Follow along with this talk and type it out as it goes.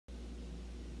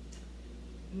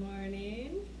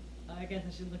Morning. I guess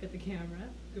I should look at the camera.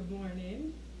 Good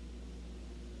morning.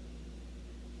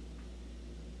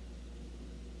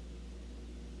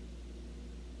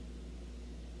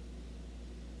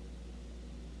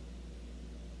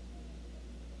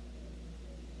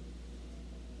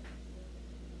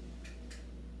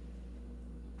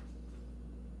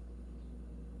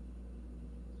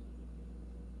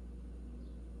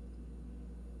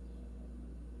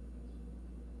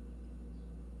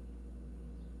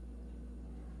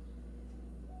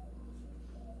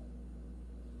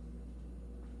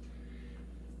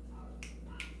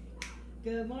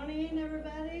 Good morning,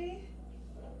 everybody.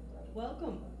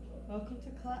 Welcome. Welcome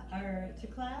to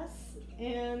class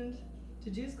and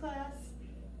to juice class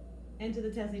and to the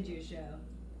Tessy Juice Show.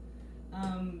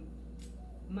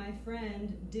 My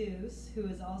friend Deuce, who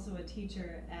is also a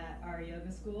teacher at our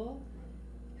yoga school,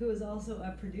 who is also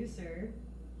a producer,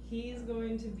 he's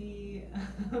going to be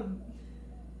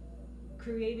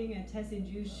creating a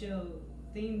Tessy Juice Show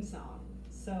theme song.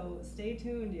 So stay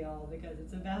tuned, y'all, because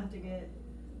it's about to get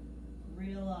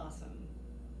real awesome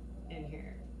in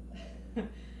here.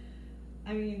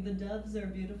 I mean, the doves are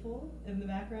beautiful in the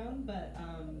background, but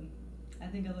I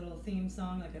think a little theme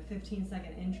song, like a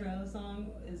 15-second intro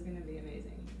song, is going to be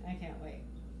amazing. I can't wait.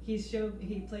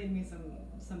 He played me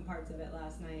some parts of it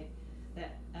last night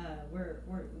that we're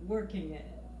working it.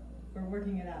 We're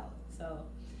working it out. So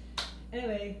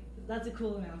anyway, that's a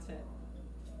cool announcement.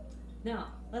 Now,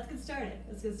 let's get started.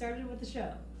 Let's get started with the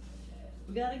show.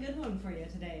 We got a good one for you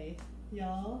today,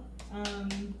 y'all.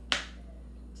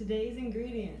 Today's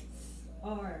ingredients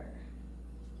are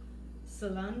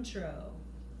cilantro.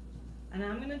 And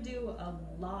I'm gonna do a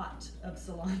lot of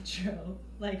cilantro.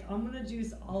 Like, I'm gonna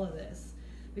juice all of this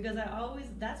because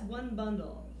that's one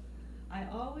bundle. I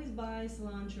always buy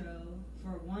cilantro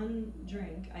for one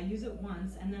drink. I use it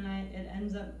once and then it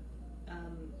ends up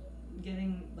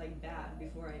getting like bad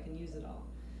before I can use it all.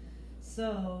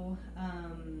 So,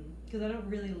 because I don't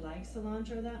really like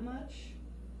cilantro that much.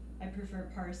 I prefer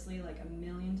parsley like a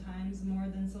million times more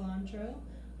than cilantro,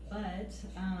 but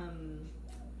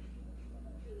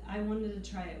I wanted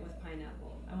to try it with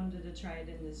pineapple. I wanted to try it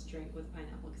in this drink with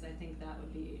pineapple because I think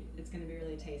it's going to be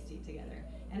really tasty together.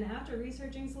 And after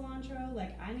researching cilantro,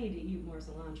 like, I need to eat more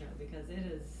cilantro because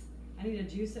I need to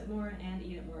juice it more and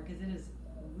eat it more because it is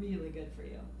really good for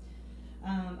you.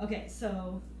 Okay,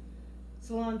 so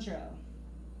cilantro,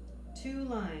 2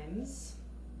 limes,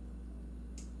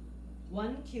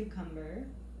 1 cucumber,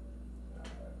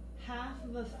 half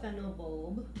of a fennel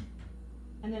bulb,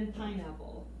 and then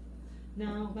pineapple.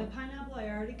 Now, my pineapple, I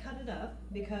already cut it up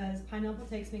because pineapple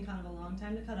takes me kind of a long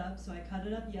time to cut up, so I cut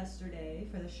it up yesterday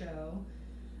for the show.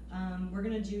 We're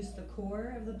going to juice the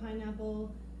core of the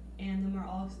pineapple, and then we're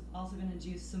also going to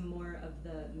juice some more of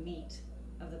the meat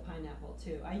of the pineapple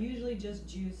too. I usually just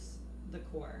juice the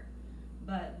core,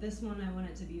 but this one I want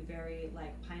it to be very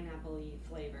like pineapple-y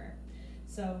flavor.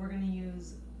 So we're going to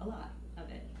use a lot of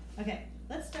it. Okay,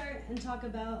 let's start and talk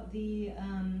about the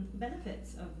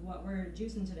benefits of what we're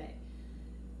juicing today.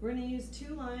 We're going to use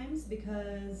 2 limes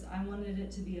because I wanted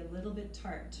it to be a little bit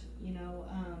tart. You know,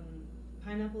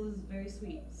 pineapple is very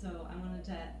sweet, so I wanted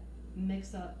to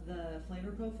mix up the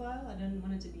flavor profile. I didn't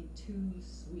want it to be too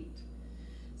sweet.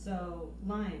 So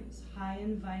limes, high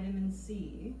in vitamin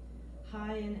C,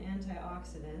 high in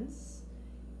antioxidants.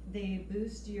 They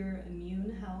boost your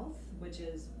immune health, which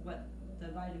is what the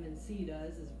vitamin C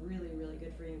does, is really, really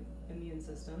good for your immune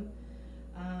system.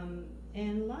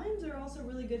 And limes are also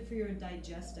really good for your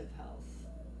digestive health,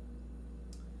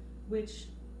 which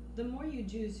the more you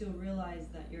juice, you'll realize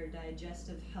that your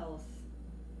digestive health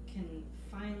can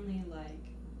finally like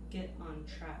get on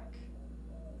track.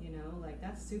 You know, like,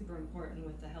 that's super important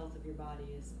with the health of your body,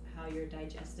 is how your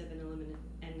digestive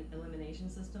and elimination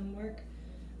system work.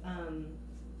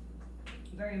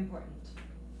 Very important.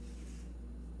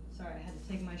 Sorry, I had to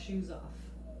take my shoes off.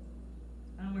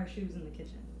 I don't wear shoes in the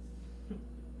kitchen.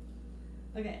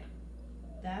 Okay,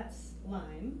 that's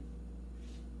lime.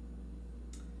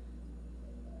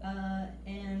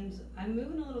 And I'm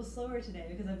moving a little slower today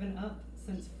because I've been up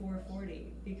since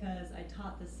 4:40 because I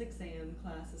taught the 6 a.m.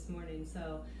 class this morning.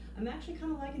 So I'm actually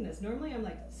kind of liking this. Normally I'm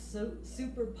like so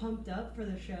super pumped up for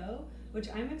the show, which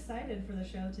I'm excited for the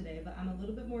show today, but I'm a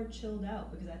little bit more chilled out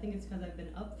because I think it's because I've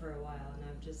been up for a while and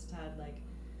I've just had like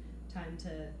time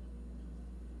to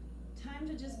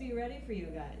just be ready for you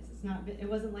guys. It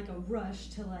wasn't like a rush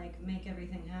to like make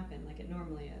everything happen like it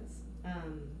normally is.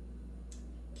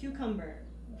 Cucumber.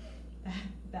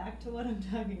 Back to what I'm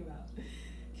talking about.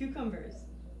 Cucumbers.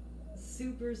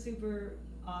 Super, super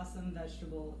awesome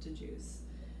vegetable to juice.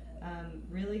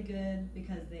 Really good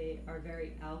because they are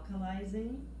very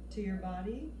alkalizing to your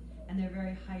body, and they're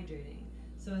very hydrating.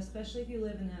 So especially if you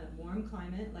live in a warm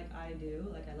climate like I do,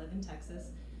 like I live in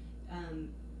Texas,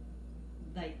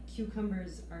 like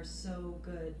cucumbers are so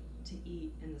good to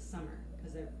eat in the summer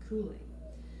because they're cooling.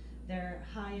 They're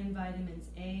high in vitamins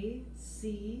A,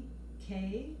 C,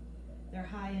 K. They're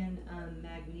high in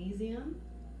magnesium,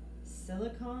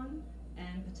 silicon,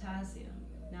 and potassium.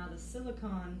 Now the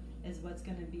silicon is what's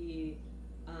going to be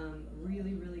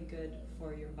really, really good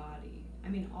for your body. I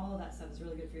mean, all of that stuff is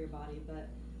really good for your body, but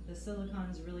the silicon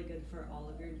is really good for all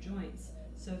of your joints.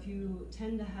 So if you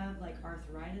tend to have like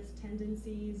arthritis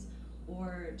tendencies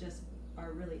or just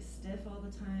are really stiff all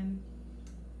the time,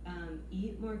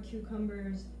 eat more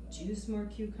cucumbers, juice more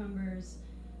cucumbers.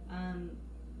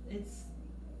 It's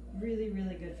really,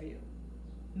 really good for you.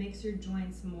 Makes your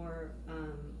joints more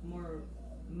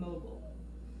mobile.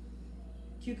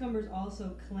 Cucumbers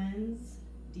also cleanse,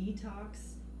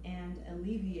 detox, and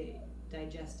alleviate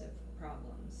digestive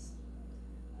problems.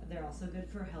 They're also good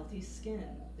for healthy skin.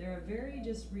 They're a very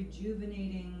just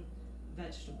rejuvenating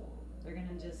vegetable. They're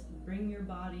gonna just bring your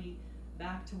body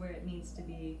back to where it needs to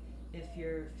be if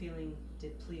you're feeling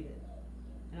depleted.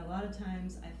 And a lot of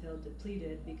times I feel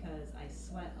depleted because I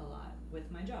sweat a lot with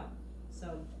my job.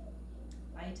 So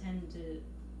I tend to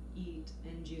eat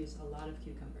and juice a lot of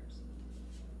cucumbers.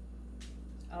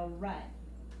 All right.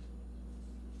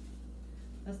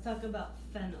 Let's talk about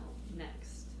fennel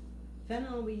next.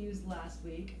 Fennel we used last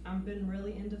week. I've been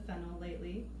really into fennel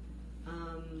lately.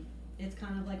 It's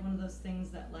kind of like one of those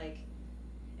things that like,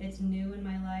 it's new in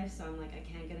my life, so I'm like, I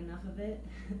can't get enough of it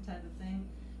type of thing.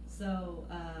 So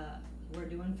we're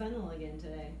doing fennel again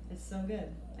today. It's so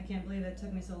good. I can't believe it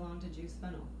took me so long to juice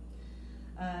fennel.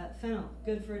 Fennel,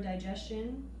 good for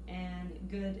digestion and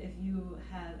good if you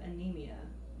have anemia.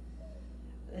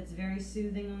 It's very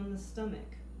soothing on the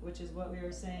stomach, which is what we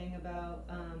were saying about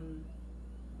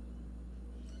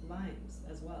limes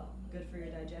as well. Good for your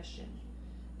digestion.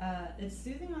 It's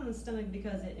soothing on the stomach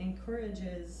because it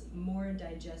encourages more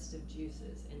digestive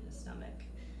juices in the stomach.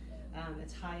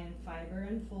 It's high in fiber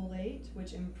and folate,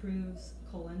 which improves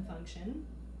colon function.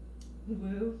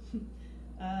 Woo.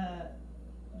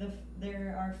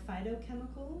 There are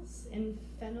phytochemicals in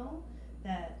fennel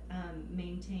that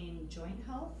maintain joint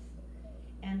health,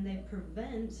 and they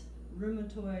prevent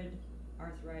rheumatoid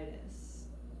arthritis.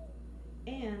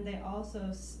 And they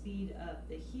also speed up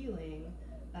the healing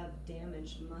of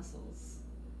damaged muscles.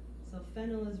 So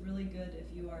fennel is really good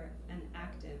if you are an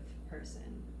active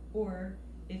person, or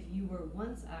if you were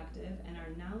once active and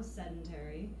are now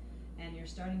sedentary and you're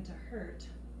starting to hurt.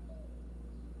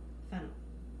 Fennel.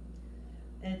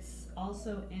 It's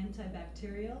also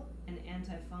antibacterial and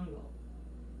antifungal.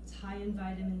 It's high in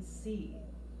vitamin C,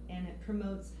 and it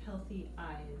promotes healthy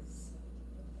eyes.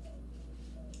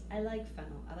 I like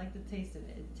fennel. I like the taste of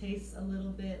it. It tastes a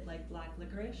little bit like black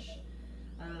licorice,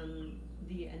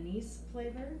 the anise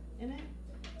flavor in it.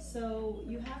 So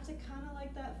you have to kind of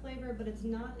like that flavor, but it's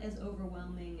not as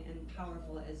overwhelming and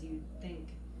powerful as you think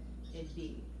it'd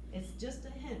be. It's just a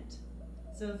hint.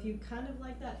 So if you kind of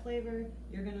like that flavor,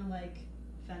 you're gonna like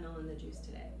fennel in the juice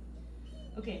today.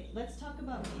 Okay, let's talk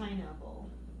about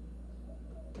pineapple.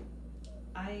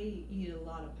 I eat a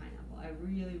lot of pineapple. I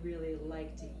really, really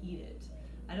like to eat it.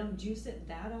 I don't juice it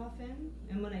that often,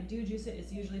 and when I do juice it,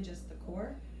 it's usually just the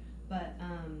core, but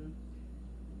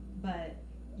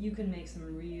you can make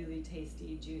some really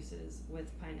tasty juices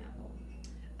with pineapple.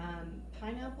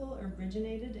 Pineapple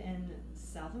originated in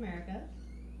South America,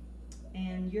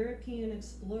 and European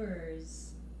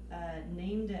explorers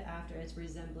named it after its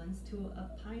resemblance to a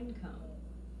pine cone.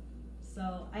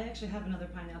 So I actually have another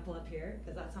pineapple up here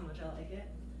because that's how much I like it.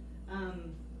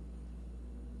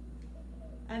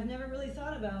 I've never really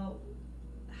thought about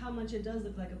how much it does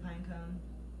look like a pine cone.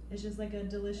 It's just like a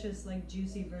delicious, like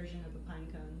juicy version of a pine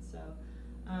cone. So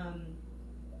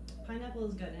pineapple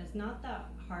is good, and it's not that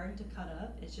hard to cut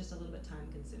up. It's just a little bit time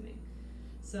consuming.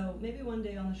 So maybe one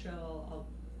day on the show I'll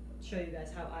show you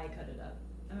guys how I cut it up.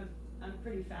 I'm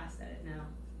pretty fast at it now.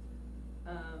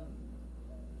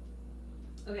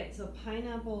 Okay, so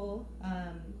pineapple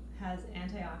has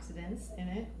antioxidants in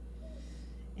it,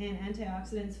 and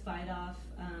antioxidants fight off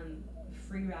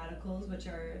free radicals, which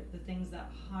are the things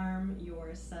that harm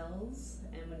your cells,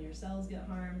 and when your cells get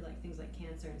harmed, like things like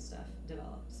cancer and stuff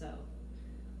develop. So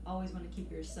always want to keep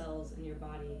your cells in your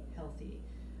body healthy.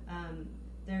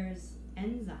 There's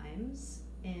enzymes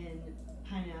in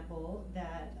pineapple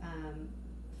that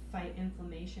fight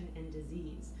inflammation and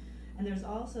disease. And there's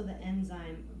also the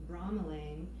enzyme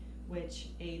bromelain, which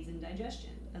aids in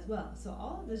digestion as well. So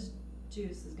all of this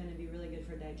juice is going to be really good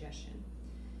for digestion.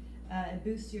 It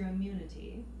boosts your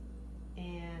immunity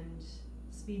and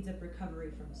speeds up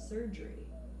recovery from surgery.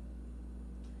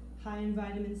 High in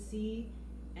vitamin C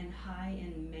and high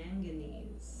in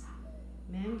manganese.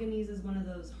 Manganese is one of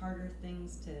those harder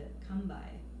things to come by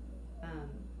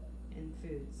in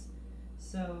foods.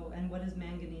 So, and what does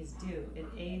manganese do? It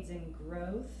aids in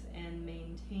growth and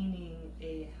maintaining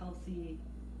a healthy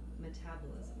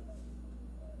metabolism.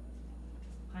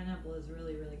 Pineapple is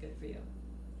really, really good for you.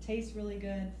 Tastes really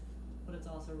good, but it's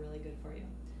also really good for you.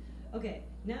 Okay,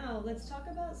 now let's talk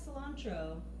about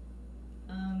cilantro.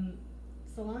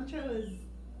 Cilantro is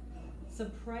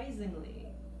surprisingly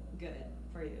good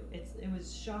for you. It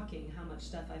was shocking how much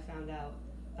stuff I found out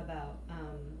about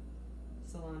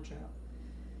cilantro.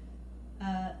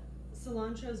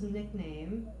 Cilantro's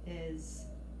nickname is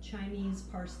Chinese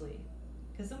parsley.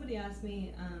 Because somebody asked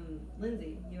me,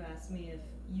 Lindsay, you asked me if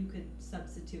you could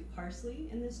substitute parsley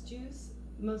in this juice.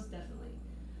 Most definitely.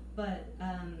 But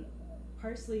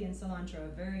parsley and cilantro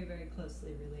are very, very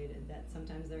closely related, that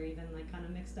sometimes they're even like kind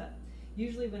of mixed up.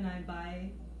 Usually when I buy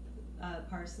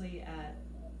parsley at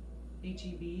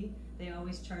HEB, they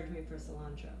always charge me for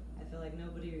cilantro. I feel like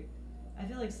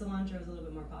cilantro is a little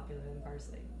bit more popular than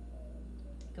parsley.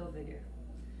 Go figure.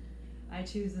 I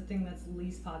choose the thing that's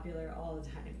least popular all the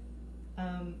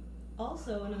time.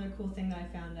 Also, another cool thing that I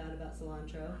found out about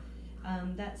cilantro,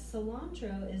 that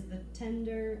cilantro is the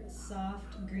tender,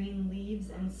 soft green leaves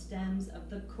and stems of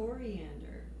the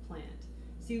coriander plant.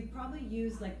 So you probably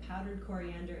use like powdered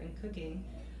coriander in cooking,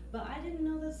 but I didn't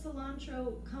know that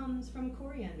cilantro comes from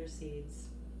coriander seeds.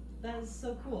 That is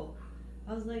so cool.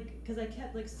 I was like, because I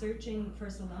kept like searching for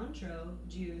cilantro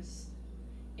juice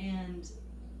and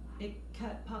it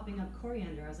kept popping up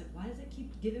coriander. I was like, why does it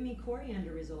keep giving me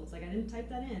coriander results? Like I didn't type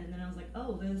that in, and then I was like,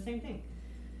 oh, they're the same thing.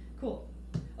 Cool.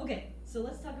 Okay, so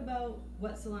let's talk about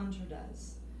what cilantro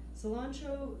does.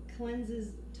 Cilantro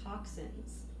cleanses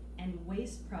toxins and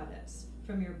waste products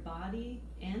from your body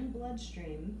and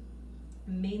bloodstream,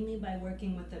 mainly by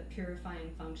working with the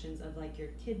purifying functions of like your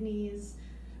kidneys,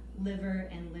 liver,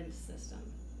 and lymph system.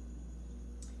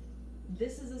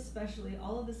 This is especially,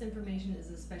 all of this information is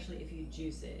especially if you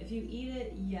juice it. If you eat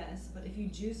it, yes, but if you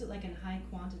juice it like in high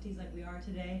quantities like we are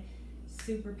today,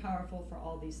 super powerful for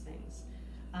all these things.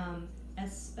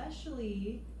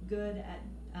 Especially good at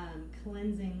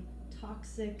cleansing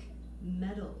toxic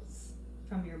metals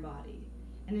from your body.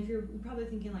 And if you're probably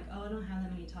thinking like, oh, I don't have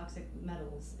that many toxic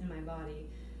metals in my body,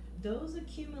 those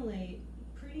accumulate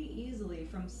pretty easily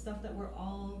from stuff that we're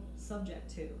all subject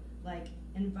to, like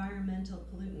environmental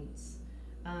pollutants,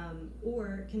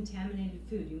 or contaminated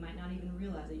food. You might not even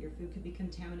realize that your food could be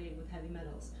contaminated with heavy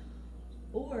metals,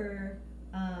 or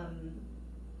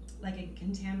like a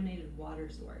contaminated water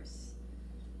source.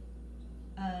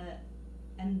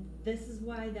 And this is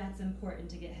why that's important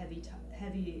to get heavy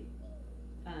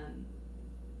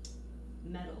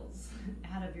metals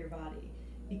out of your body,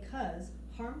 because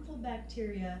harmful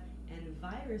bacteria and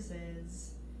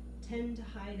viruses tend to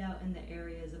hide out in the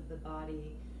areas of the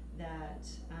body that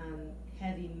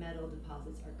heavy metal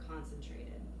deposits are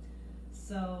concentrated.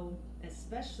 So,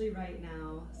 especially right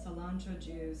now, cilantro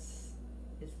juice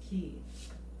is key.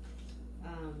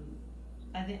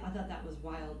 I thought that was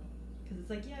wild, because it's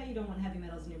like, yeah, you don't want heavy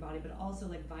metals in your body, but also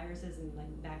like viruses and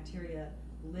like bacteria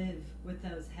live with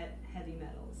those heavy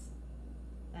metals.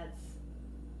 That's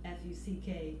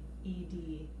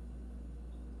F-U-C-K-E-D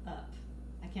up.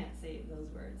 I can't say those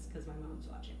words because my mom's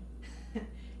watching.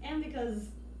 And because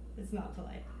it's not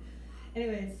polite.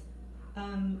 Anyways,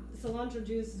 cilantro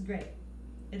juice is great.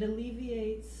 It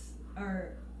alleviates,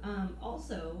 or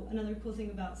also another cool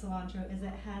thing about cilantro is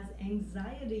it has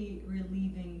anxiety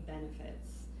relieving benefits.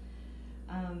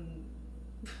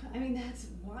 I mean, that's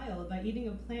wild. By eating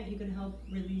a plant, you can help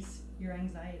release your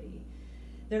anxiety.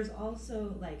 There's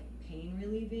also like pain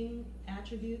relieving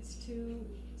attributes to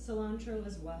cilantro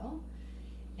as well.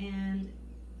 And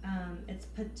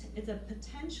it's a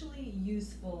potentially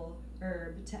useful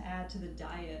herb to add to the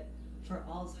diet for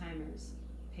Alzheimer's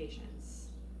patients.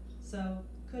 So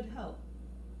could help.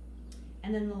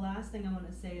 And then the last thing I want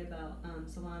to say about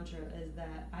cilantro is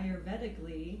that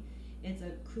Ayurvedically, it's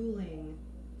a cooling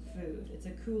food. It's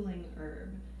a cooling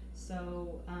herb.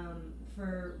 So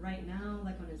for right now,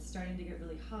 like when it's starting to get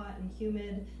really hot and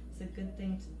humid, it's a good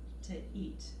thing to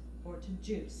eat or to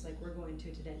juice like we're going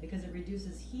to today, because it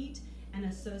reduces heat and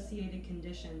associated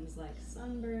conditions like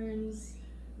sunburns,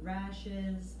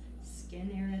 rashes, skin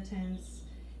irritants.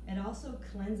 It also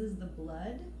cleanses the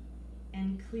blood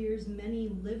and clears many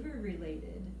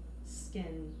liver-related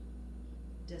skin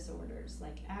disorders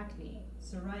like acne,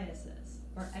 psoriasis,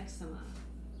 or eczema.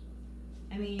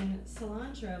 I mean,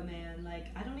 cilantro, man, like,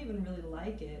 I don't even really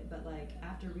like it, but like,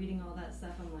 after reading all that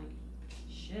stuff, I'm like,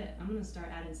 shit, I'm gonna start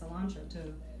adding cilantro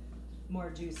to more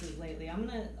juices lately. I'm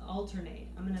gonna alternate.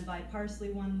 I'm gonna buy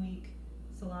parsley one week,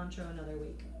 cilantro another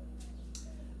week.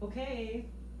 Okay,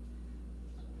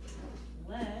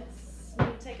 let me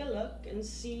take a look and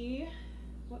see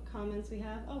what comments we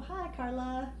have. Oh, hi,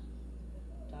 Carla.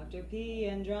 Dr. P,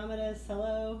 Andromedas,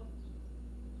 hello.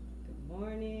 Good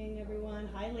morning, everyone.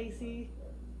 Hi, Lacey.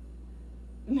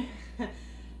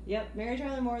 Yep, Mary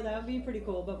Tyler Moore, that would be pretty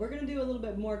cool, but we're gonna do a little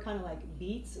bit more kind of like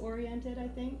beets oriented, I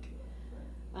think.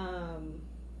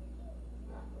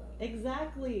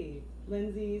 Exactly,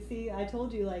 Lindsay. See, I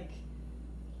told you, like,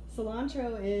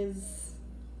 cilantro is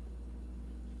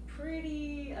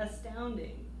pretty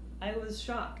astounding. I was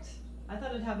shocked. I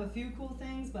thought it'd have a few cool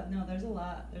things, but no, there's a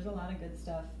lot of good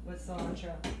stuff with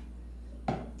cilantro.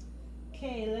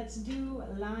 Okay, let's do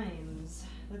limes.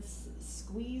 Let's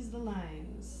squeeze the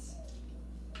limes.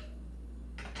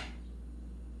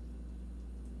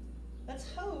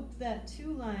 Let's hope that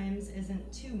 2 limes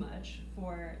isn't too much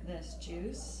for this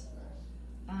juice.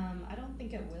 I don't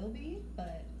think it will be,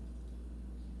 but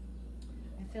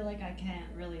I feel like I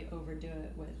can't really overdo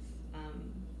it with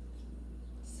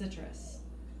citrus.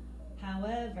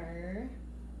 However,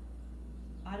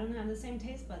 I don't have the same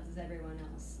taste buds as everyone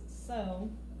else. So,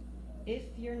 if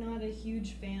you're not a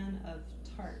huge fan of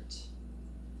tart,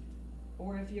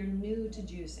 or if you're new to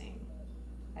juicing,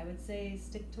 I would say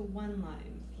stick to 1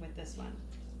 lime with this one,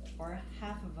 or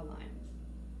half of a lime.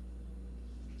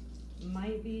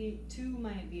 Might be 2,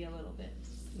 might be a little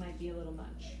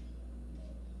much.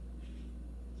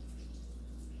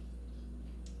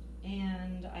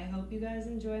 And I hope you guys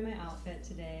enjoy my outfit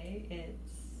today.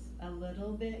 It's a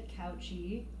little bit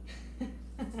couchy.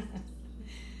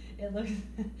 It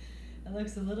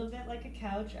looks a little bit like a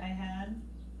couch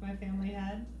my family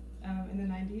had in the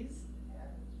 90s.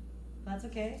 That's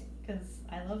okay, because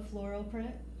I love floral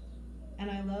print and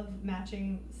I love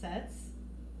matching sets.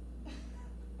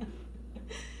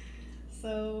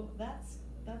 So that's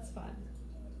fun.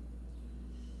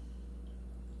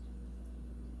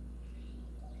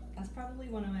 That's probably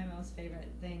one of my most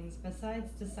favorite things,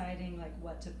 besides deciding like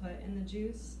what to put in the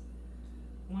juice.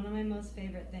 One of my most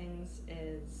favorite things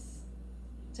is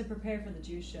to prepare for the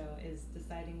juice show is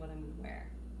deciding what I'm gonna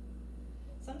wear.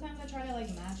 Sometimes I try to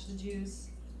like match the juice.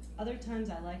 Other times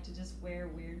I like to just wear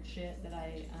weird shit that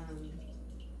I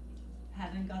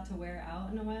haven't got to wear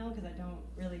out in a while because I don't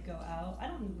really go out. I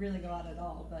don't really go out at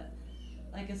all, but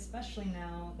like especially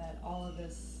now that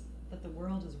that the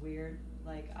world is weird,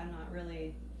 like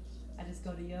I just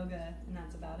go to yoga and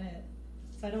that's about it.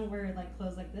 So I don't wear like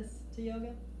clothes like this to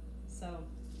yoga. So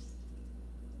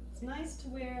it's nice to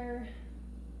wear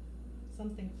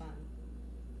something fun.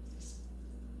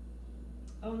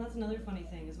 Oh, and that's another funny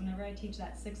thing is whenever I teach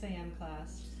that 6 a.m.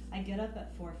 class, I get up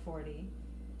at 4:40,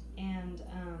 and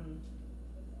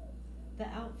the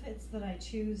outfits that I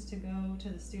choose to go to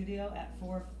the studio at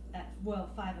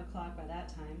 5 o'clock by that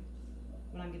time,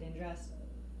 when I'm getting dressed,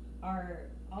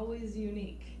 are always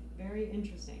unique, very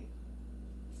interesting.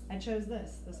 I chose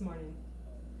this morning,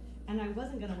 and I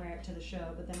wasn't gonna wear it to the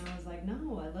show, but then I was like,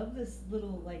 no, I love this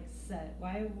little like set.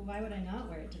 Why would I not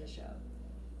wear it to the show?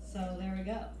 So there we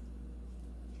go.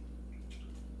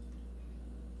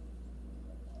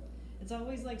 It's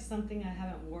always like something I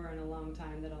haven't worn in a long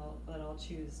time that I'll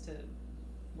choose to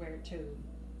wear to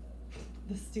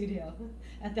the studio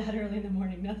at that early in the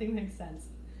morning. Nothing makes sense.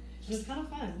 It was kind of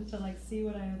fun to like see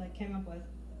what I like came up with.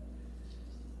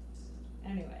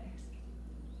 Anyway,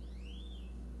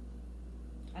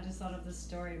 I just thought of this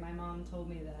story. My mom told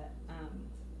me that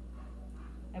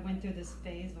I went through this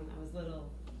phase when I was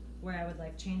little where I would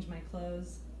like change my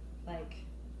clothes like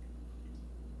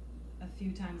a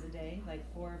few times a day, like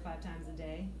 4 or 5 times a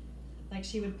day. Like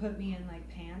she would put me in like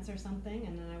pants or something,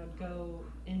 and then I would go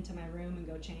into my room and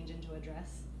go change into a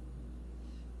dress,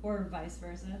 or vice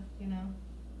versa, you know.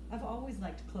 I've always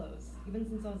liked clothes, even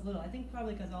since I was little. I think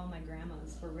probably because all my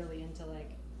grandmas were really into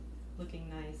like looking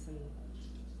nice and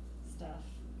stuff.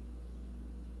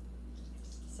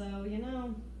 So, you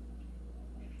know,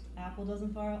 apple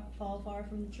doesn't fall far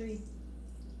from the tree.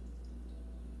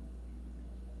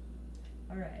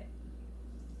 All right.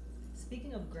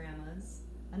 Speaking of grandmas,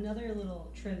 another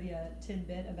little trivia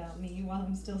tidbit about me while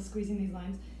I'm still squeezing these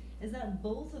limes is that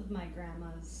both of my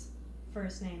grandma's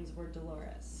first names were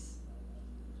Dolores.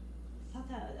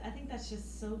 I think that's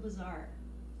just so bizarre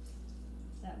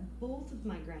that both of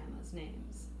my grandma's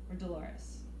names were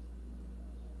Dolores.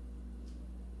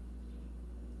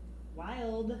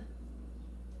 Wild.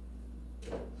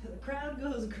 The crowd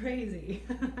goes crazy.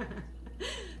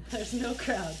 There's no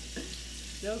crowd.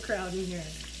 No crowd in here.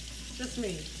 Just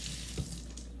me.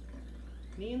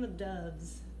 Me and the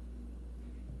doves.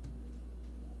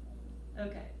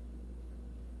 Okay.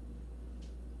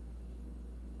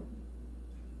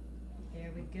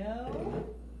 There we go.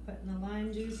 Putting the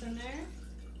lime juice in there.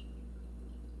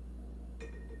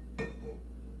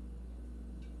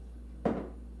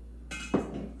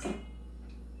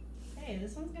 Okay,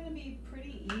 this one's going to be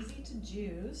pretty easy to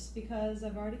juice because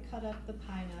I've already cut up the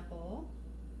pineapple.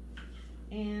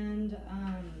 And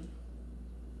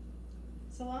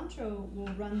cilantro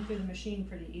will run through the machine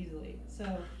pretty easily.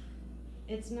 So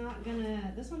it's not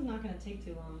gonna, this one's not gonna take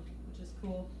too long, which is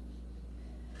cool.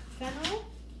 Fennel.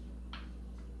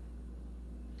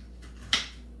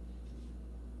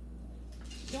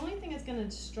 The only thing it's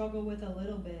gonna struggle with a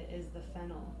little bit is the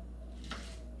fennel.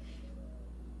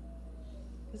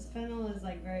 Because fennel is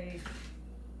like very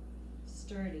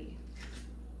sturdy.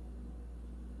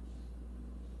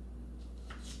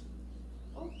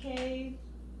 Okay,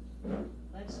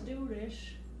 let's do this.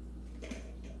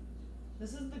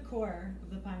 This is the core of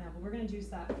the pineapple. We're gonna juice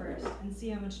that first and see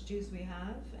how much juice we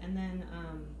have, and then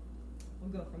we'll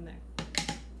go from there.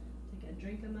 Take a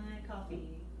drink of my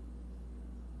coffee.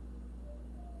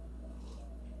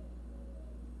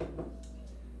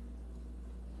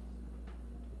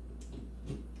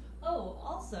 Oh,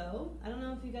 also, I don't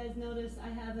know if you guys noticed, I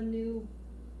have a new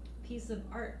piece of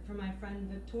art from my friend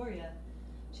Victoria.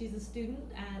 She's a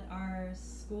student at our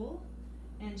school,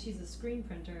 and she's a screen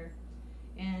printer,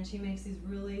 and she makes these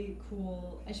really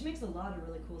cool, and she makes a lot of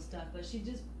really cool stuff, but she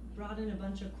just brought in a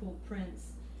bunch of cool prints.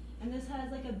 And this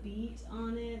has like a beet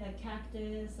on it, a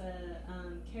cactus, a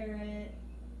carrot,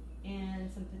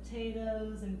 and some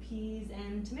potatoes and peas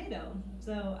and tomato.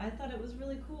 So I thought it was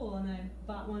really cool, and I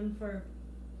bought one for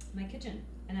my kitchen,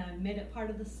 and I made it part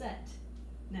of the set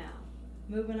now.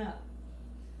 Moving up.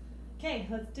 Okay,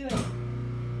 let's do it.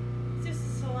 Let's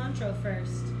do cilantro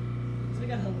first, because we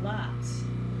got a lot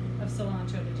of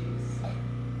cilantro to juice.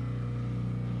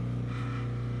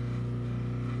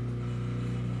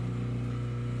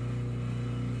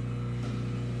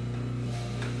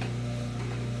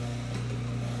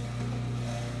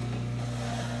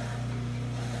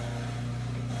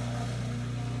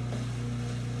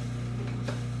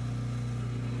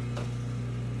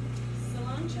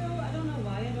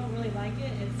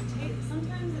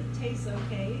 Sometimes it tastes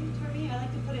okay for me. I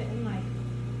like to put it in like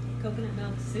coconut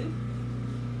milk soup.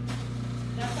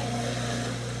 That's like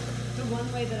the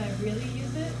one way that I really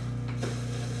use it.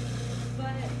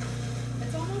 But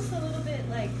it's almost a little bit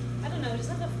like, I don't know, it just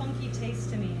has a funky taste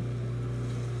to me.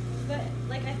 But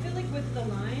like I feel like with the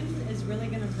lime is really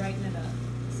gonna brighten it up.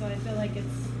 So I feel like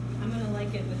I'm gonna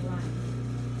like it with lime.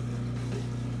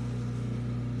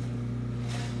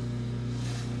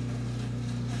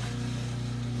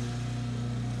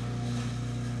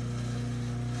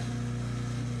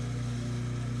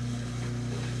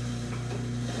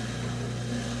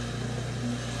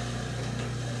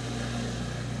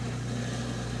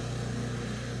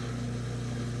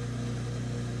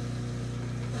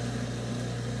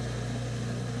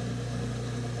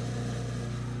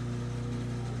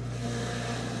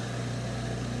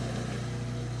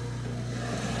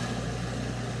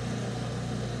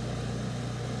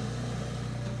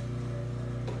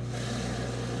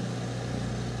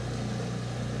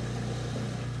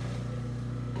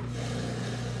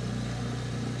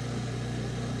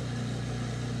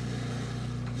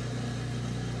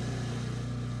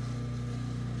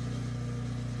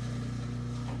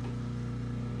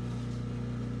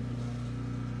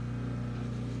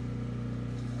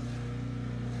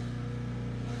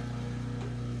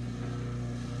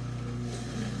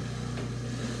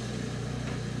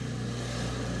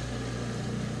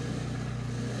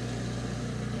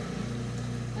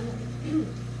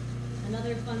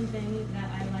 Another fun thing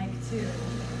that I like to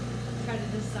try to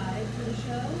decide for the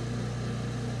show,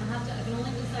 I can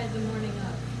only decide the morning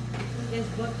of, is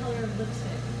what color of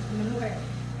lipstick I'm going to wear.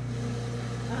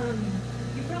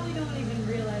 You probably don't even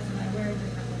realize that I wear a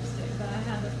different lipstick, but I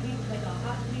have a pink, like a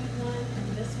hot pink one, and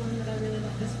this one that I really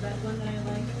like, this red one that I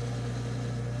like.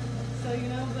 So,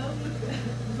 you know,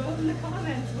 vote in the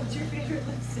comments, what's your favorite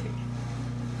lipstick?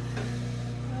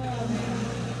 Oh man,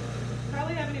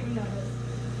 probably haven't even noticed.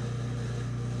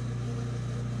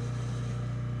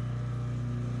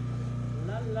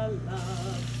 La la.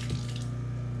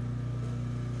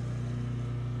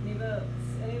 Any votes?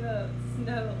 Any votes?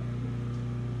 No.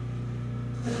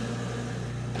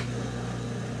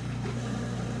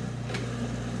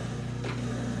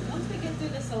 Once we get through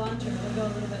the cilantro, it'll go a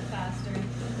little bit faster.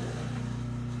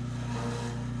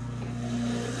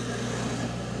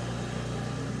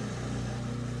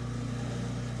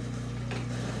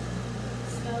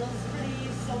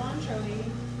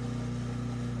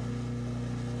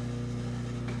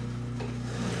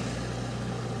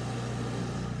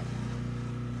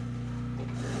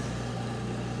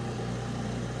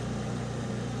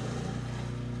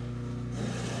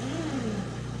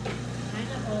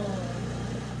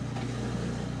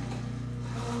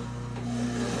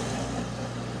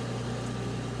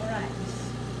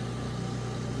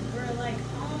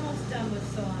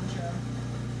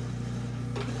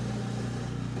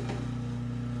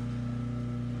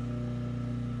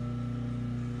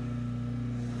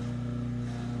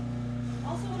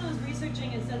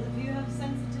 researching, it says if you have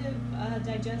sensitive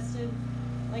digestive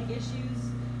like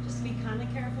issues, just be kind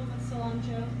of careful with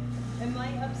cilantro. It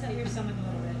might upset your stomach a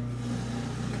little bit.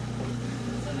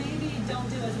 So maybe don't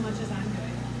do as much as I'm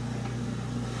doing.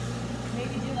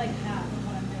 Maybe do like half of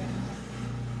what I'm doing.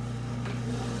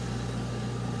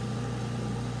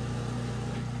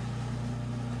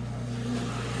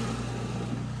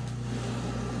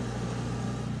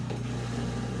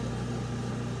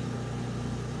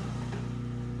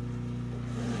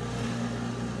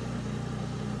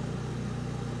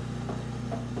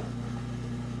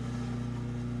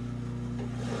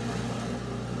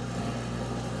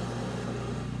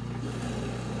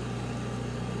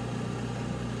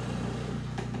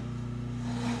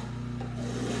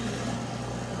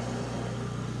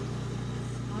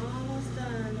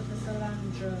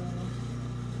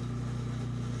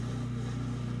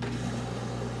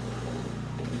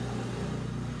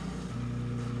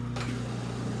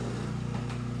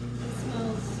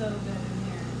 So good in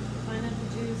here. Pineapple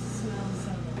juice smells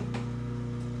so good.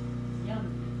 Yum.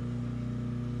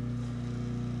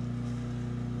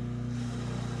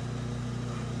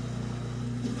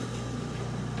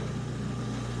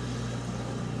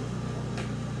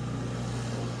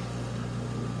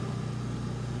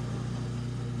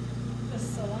 Just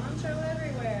cilantro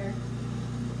everywhere.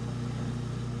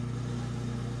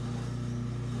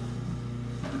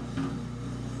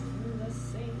 Through the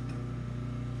sink.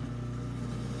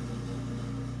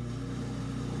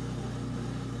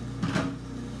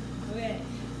 Okay.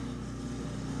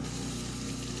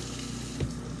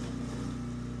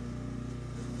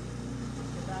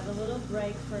 Give that a little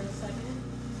break for a second.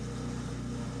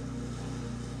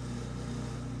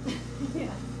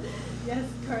 Yeah. Yes,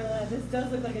 Carla, this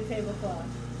does look like a tablecloth.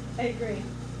 I agree.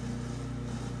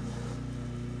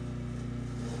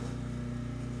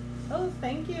 Oh,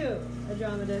 thank you,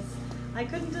 Andromedus. I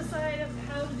couldn't decide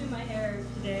how to do my hair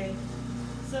today,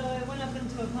 so I went up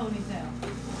into a ponytail.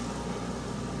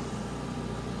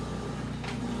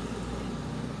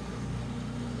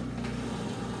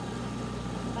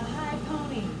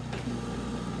 Pony.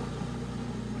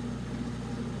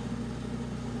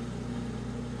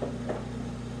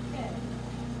 Okay.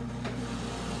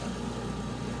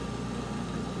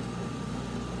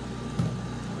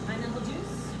 Pineapple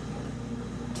juice.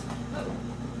 Oh.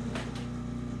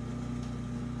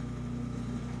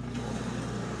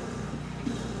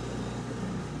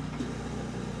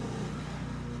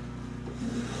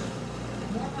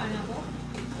 More pineapple.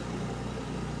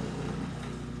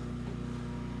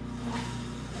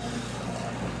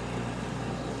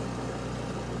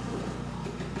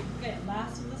 Okay,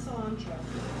 last of the cilantro.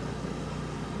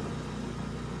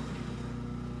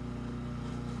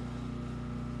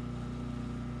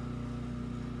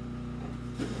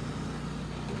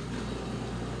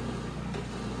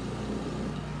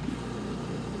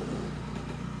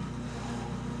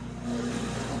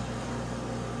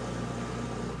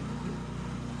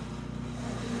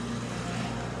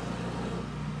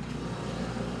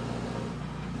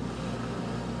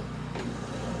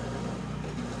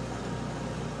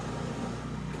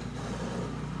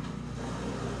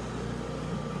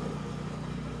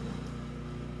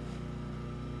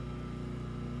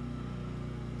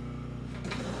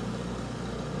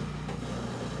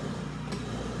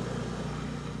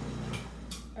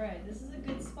 Alright, this is a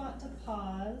good spot to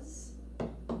pause.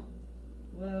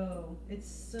 Whoa, it's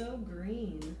so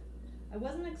green. I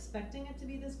wasn't expecting it to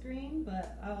be this green,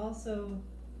 but I also,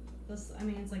 I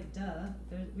mean, it's like duh.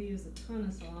 We use a ton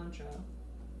of cilantro.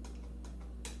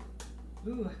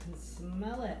 Ooh, I can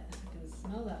smell it. I can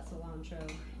smell that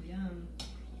cilantro. Yum.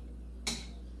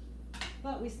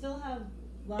 But we still have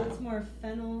lots more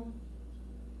fennel,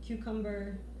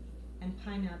 cucumber, and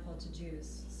pineapple to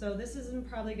juice. So this isn't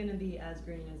probably going to be as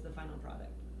green as the final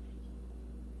product.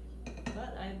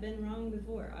 But I've been wrong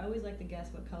before. I always like to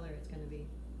guess what color it's going to be.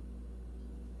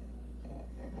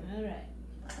 Alright.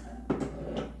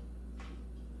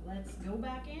 Let's go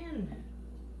back in.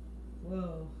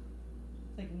 Whoa.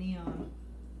 It's like neon.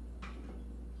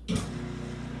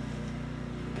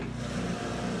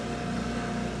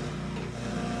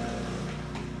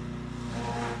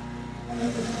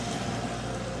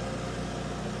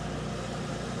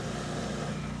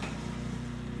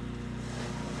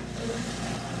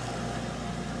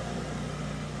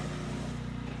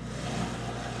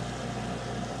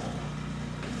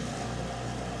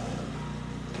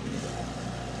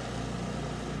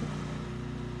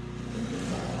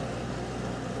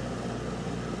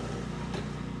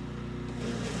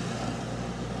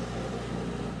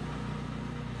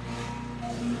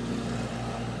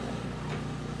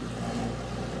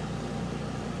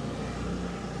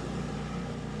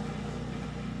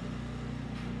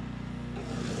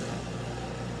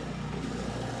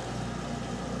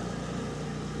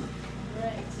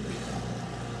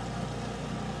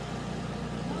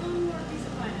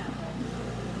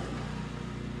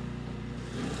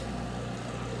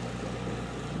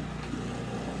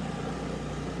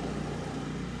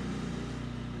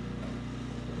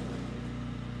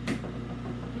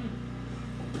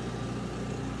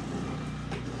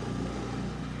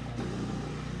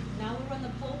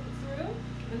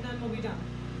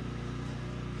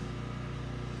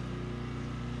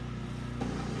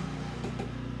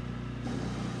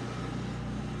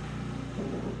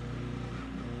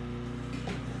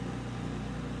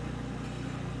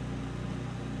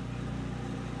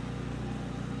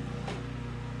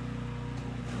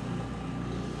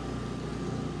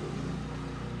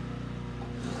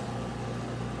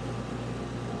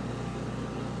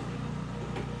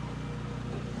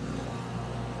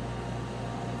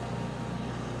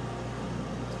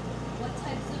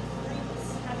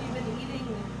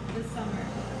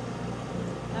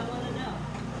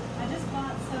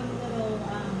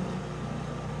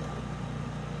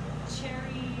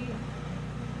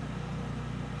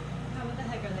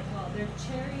 They're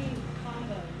cherry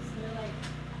combos. They're like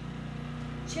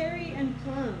cherry and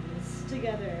plums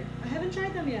together. I haven't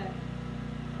tried them yet.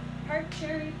 Part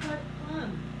cherry, part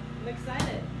plum. I'm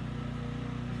excited.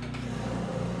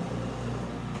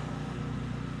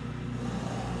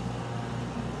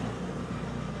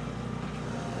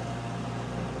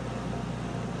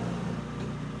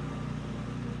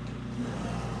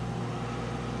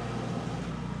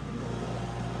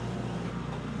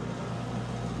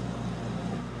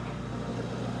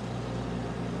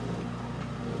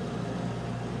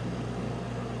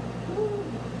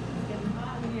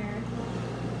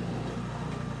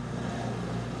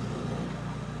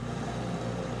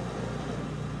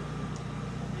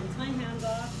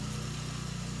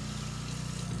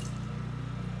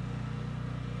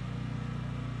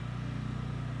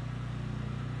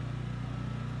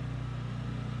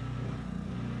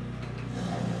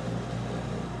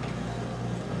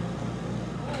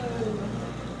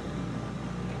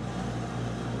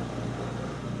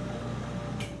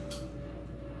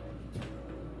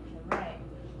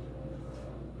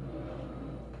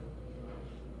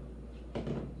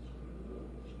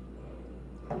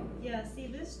 Yeah, see,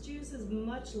 this juice is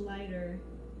much lighter,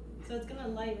 so it's gonna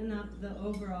lighten up the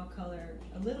overall color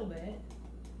a little bit,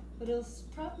 but it'll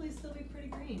probably still be pretty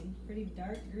green, pretty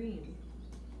dark green.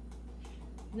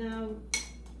 Now,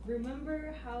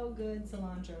 remember how good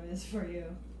cilantro is for you.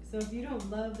 So if you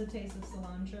don't love the taste of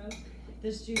cilantro,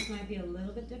 this juice might be a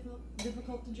little bit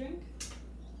difficult to drink,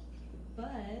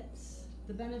 but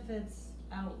the benefits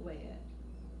outweigh it.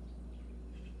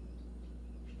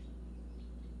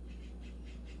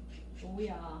 Oh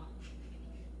yeah.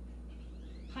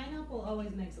 Pineapple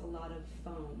always makes a lot of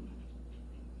foam.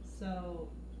 So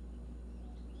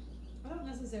I don't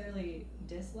necessarily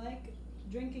dislike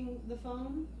drinking the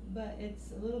foam, but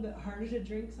it's a little bit harder to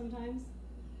drink sometimes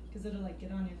because it'll like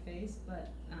get on your face,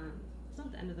 but it's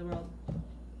not the end of the world.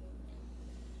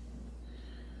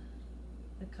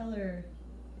 The color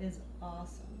is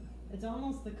awesome. It's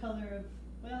almost the color of,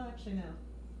 well, actually no,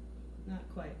 not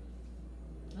quite.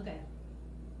 Okay.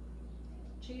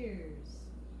 Cheers.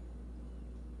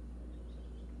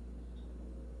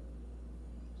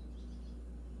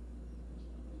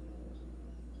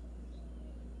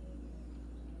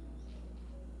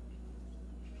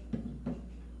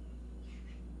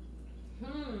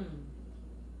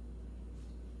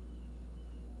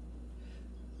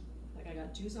 Like I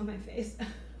got juice on my face.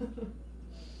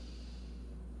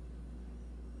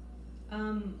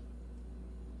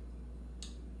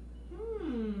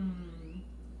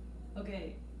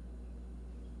 Okay,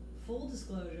 full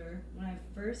disclosure, when I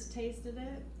first tasted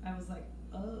it, I was like,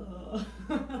 oh,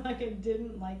 like I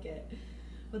didn't like it.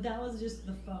 But that was just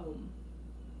the foam.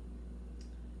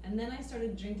 And then I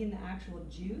started drinking the actual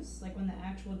juice, like when the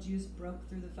actual juice broke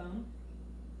through the foam,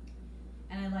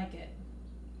 and I like it.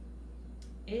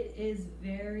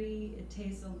 It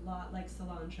tastes a lot like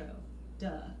cilantro.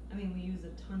 Duh. I mean, we use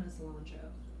a ton of cilantro.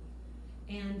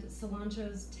 And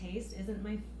cilantro's taste isn't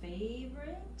my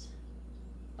favorite,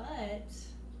 but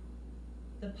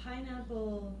the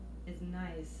pineapple is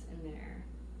nice in there.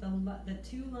 The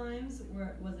 2 limes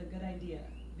was a good idea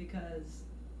because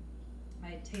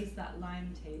I taste that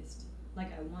lime taste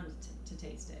like I wanted to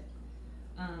taste it.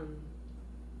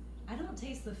 I don't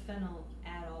taste the fennel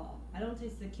at all. I don't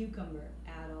taste the cucumber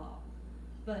at all.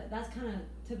 But that's kind of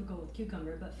typical with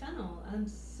cucumber. But fennel, I'm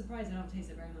surprised I don't taste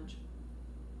it very much.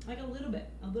 Like a little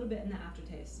bit in the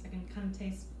aftertaste. I can kind of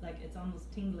taste like it's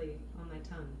almost tingly on my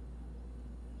tongue.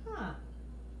 Huh.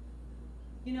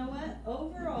 You know what?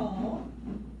 Overall,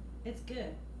 it's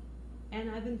good. And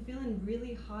I've been feeling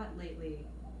really hot lately,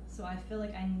 so I feel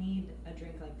like I need a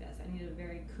drink like this. I need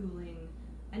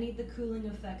I need the cooling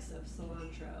effects of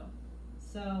cilantro.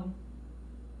 So,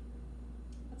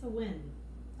 that's a win.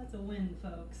 That's a win,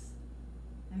 folks.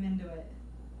 I'm into it.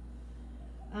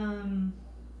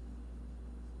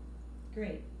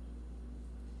 Great.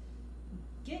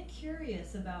 Get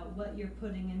curious about what you're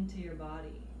putting into your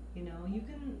body. You know,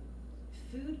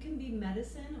 food can be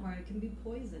medicine or it can be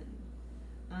poison.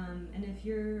 And if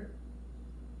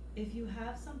you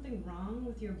have something wrong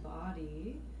with your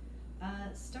body,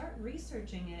 start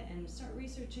researching it and start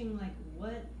researching like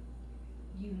what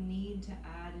you need to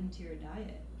add into your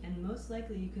diet. And most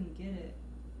likely you can get it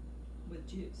with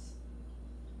juice.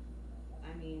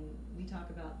 I mean, we talk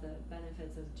about the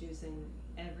benefits of juicing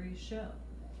every show,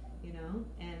 you know,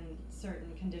 and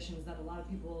certain conditions that a lot of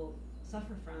people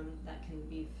suffer from that can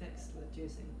be fixed with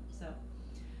juicing. So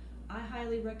I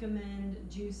highly recommend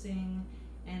juicing,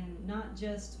 and not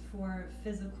just for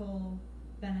physical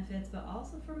benefits, but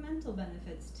also for mental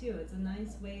benefits too. It's a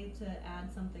nice way to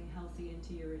add something healthy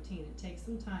into your routine. It takes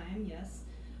some time, yes,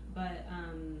 but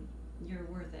you're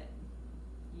worth it.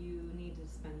 You need to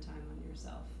spend time on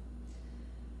yourself.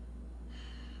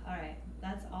 All right,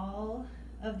 that's all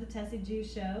of the Tessy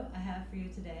Juice Show I have for you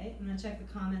today. I'm gonna check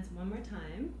the comments one more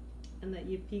time and let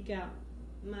you peek out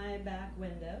my back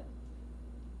window.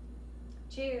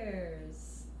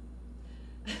 Cheers.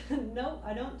 Nope,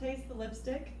 I don't taste the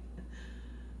lipstick.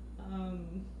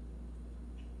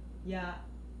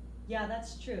 Yeah,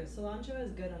 that's true. Cilantro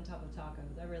is good on top of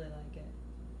tacos. I really like it.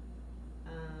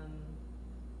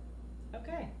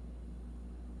 Okay.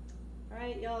 All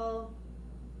right, y'all.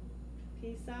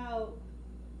 Peace out.